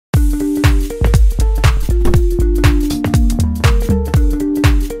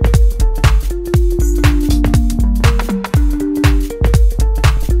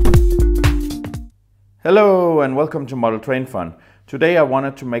and welcome to Model Train Fun. Today I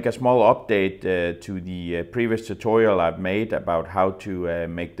wanted to make a small update to the previous tutorial I've made about how to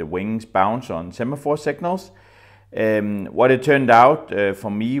make the wings bounce on semaphore signals. What it turned out for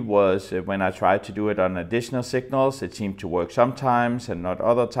me was when I tried to do it on additional signals, it seemed to work sometimes and not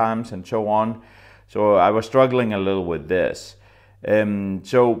other times and so on. So I was struggling a little with this.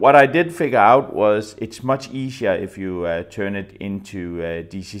 So what I did figure out was it's much easier if you turn it into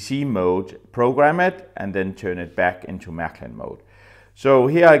DCC mode, program it, and then turn it back into Märklin mode. So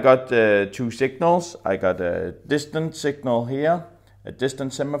here I got two signals. I got a distant signal here, a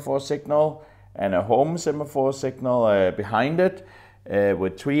distant semaphore signal, and a home semaphore signal behind it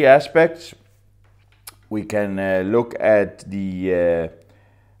with three aspects. We can look at the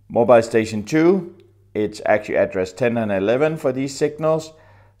mobile station 2. It's actually address 10 and 11 for these signals.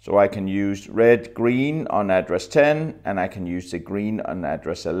 So I can use red, green on address 10, and I can use the green on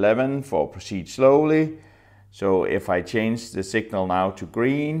address 11 for proceed slowly. So if I change the signal now to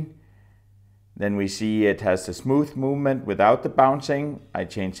green, then we see it has the smooth movement without the bouncing. I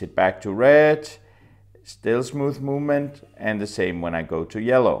change it back to red, still smooth movement, and the same when I go to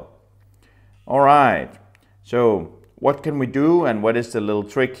yellow. All right, so what can we do and what is the little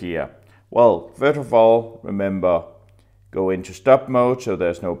trick here? Well, first of all, remember, go into stop mode so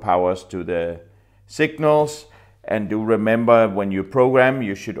there's no powers to the signals. And do remember, when you program,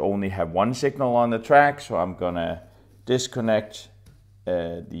 you should only have one signal on the track. So I'm gonna disconnect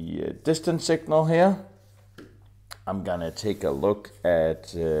the distance signal here. I'm gonna take a look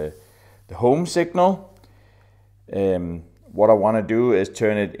at the home signal. What I wanna do is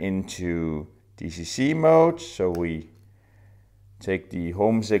turn it into DCC mode. So we take the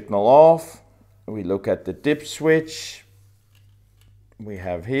home signal off. We look at the dip switch we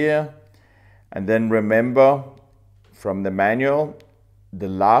have here. And then remember from the manual, the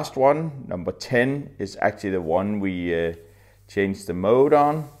last one, number 10, is actually the one we changed the mode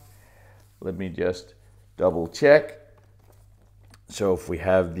on. Let me just double check. So if we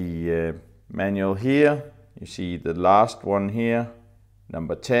have the manual here, you see the last one here,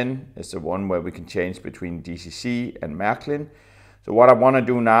 number 10, is the one where we can change between DCC and Märklin. So what I want to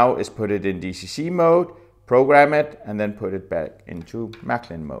do now is put it in DCC mode, program it, and then put it back into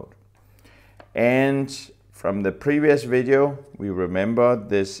Märklin mode. And from the previous video, we remember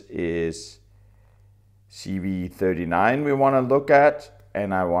this is CV39 we want to look at,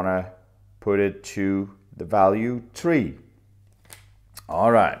 and I want to put it to the value 3.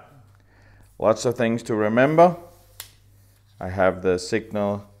 All right, lots of things to remember. I have the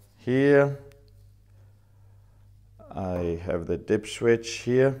signal here. I have the dip switch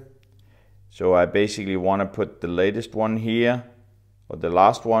here. So I basically want to put the latest one here, or the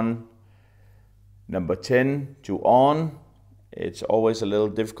last one, number 10, to on. It's always a little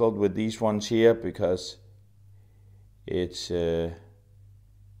difficult with these ones here because it's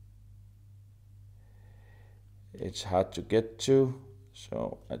hard to get to.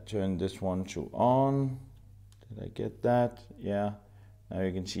 So I turn this one to on. Did I get that? Yeah. Now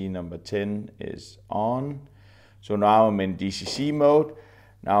you can see number 10 is on. So now I'm in DCC mode.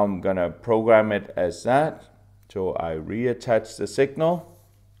 Now I'm gonna program it as that. So I reattach the signal.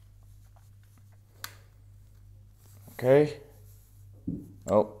 Okay.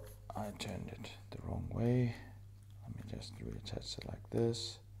 Oh, I turned it the wrong way. Let me just reattach it like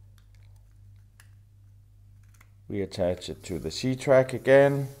this. Reattach it to the C track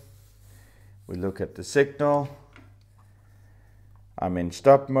again. We look at the signal. I'm in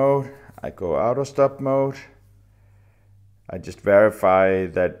stop mode. I go out of stop mode. I just verify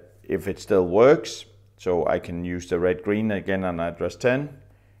that if it still works, so I can use the red green again on address 10.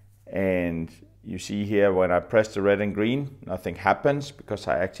 And you see here when I press the red and green, nothing happens because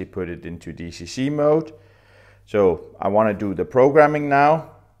I actually put it into DCC mode. So I want to do the programming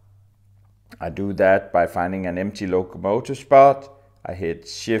now. I do that by finding an empty locomotive spot. I hit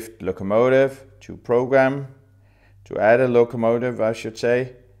Shift Locomotive to program, to add a locomotive, I should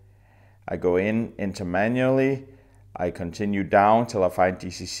say. I go enter manually. I continue down till I find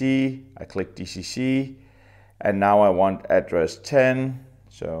DCC. I click DCC, and now I want address 10.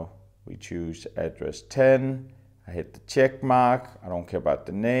 So we choose address 10. I hit the check mark. I don't care about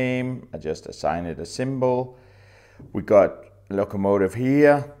the name. I just assign it a symbol. We got locomotive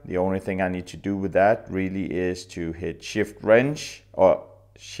here. The only thing I need to do with that really is to hit Shift Wrench, or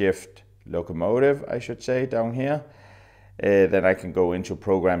Shift Locomotive, I should say, down here. Then I can go into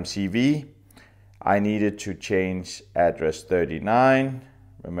Program CV. I needed to change address 39.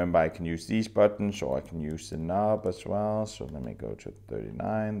 Remember, I can use these buttons, or I can use the knob as well. So let me go to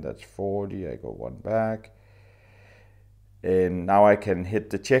 39, that's 40, I go one back. And now I can hit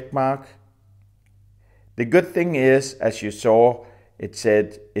the check mark. The good thing is, as you saw, it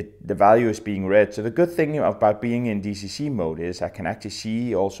said the value is being read. So the good thing about being in DCC mode is I can actually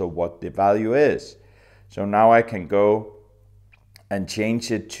see also what the value is. So now I can go and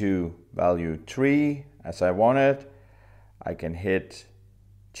change it to value 3 as I want it. I can hit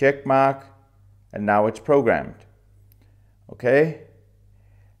check mark and now it's programmed. Okay.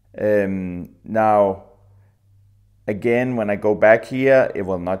 Now again, when I go back here, it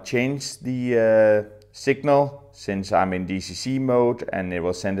will not change the signal since I'm in DCC mode, and it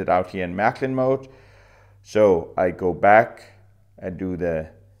will send it out here in Märklin mode. So I go back and do the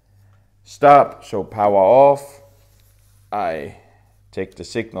stop, so power off. I take the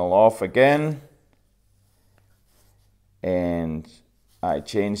signal off again and I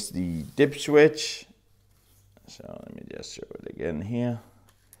change the dip switch. So let me just show it again here.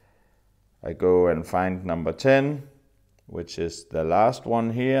 I go and find number 10, which is the last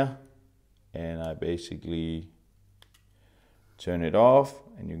one here, and I basically turn it off,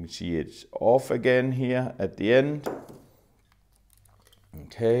 and you can see it's off again here at the end.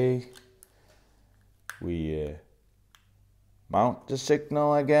 Okay, we mount the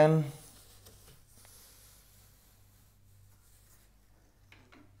signal again.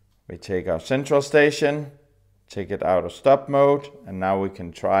 We take our central station, take it out of stop mode, and now we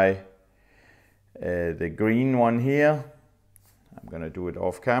can try the green one here. I'm gonna do it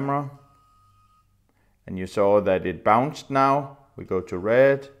off camera. And you saw that it bounced now. We go to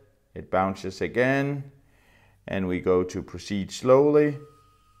red, it bounces again, and we go to proceed slowly,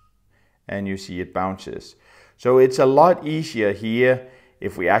 and you see it bounces. So it's a lot easier here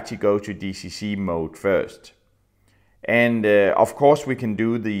if we actually go to DCC mode first. And of course we can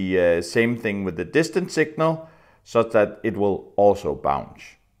do the same thing with the distance signal, such that it will also bounce.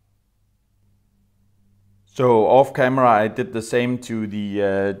 So off camera I did the same to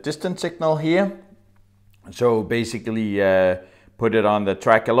the distance signal here. So basically put it on the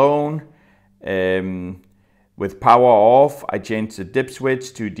track alone. With power off, I changed the dip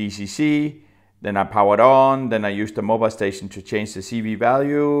switch to DCC. Then I powered on, then I used the mobile station to change the CV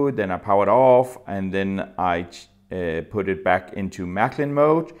value. Then I powered off, and then I put it back into Märklin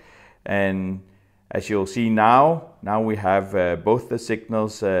mode. And as you'll see now we have both the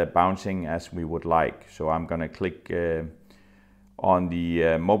signals bouncing as we would like. So I'm gonna click on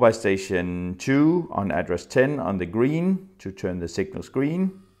the mobile station 2 on address 10 on the green to turn the signals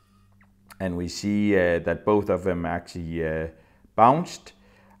green. And we see that both of them actually bounced.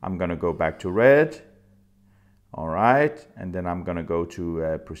 I'm gonna go back to red. All right, and then I'm gonna go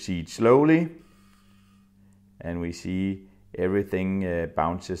to proceed slowly. And we see everything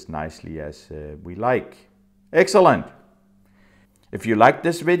bounces nicely as we like. Excellent. If you liked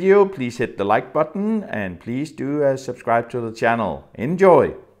this video, please hit the like button and please do subscribe to the channel.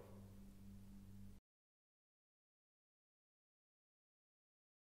 Enjoy!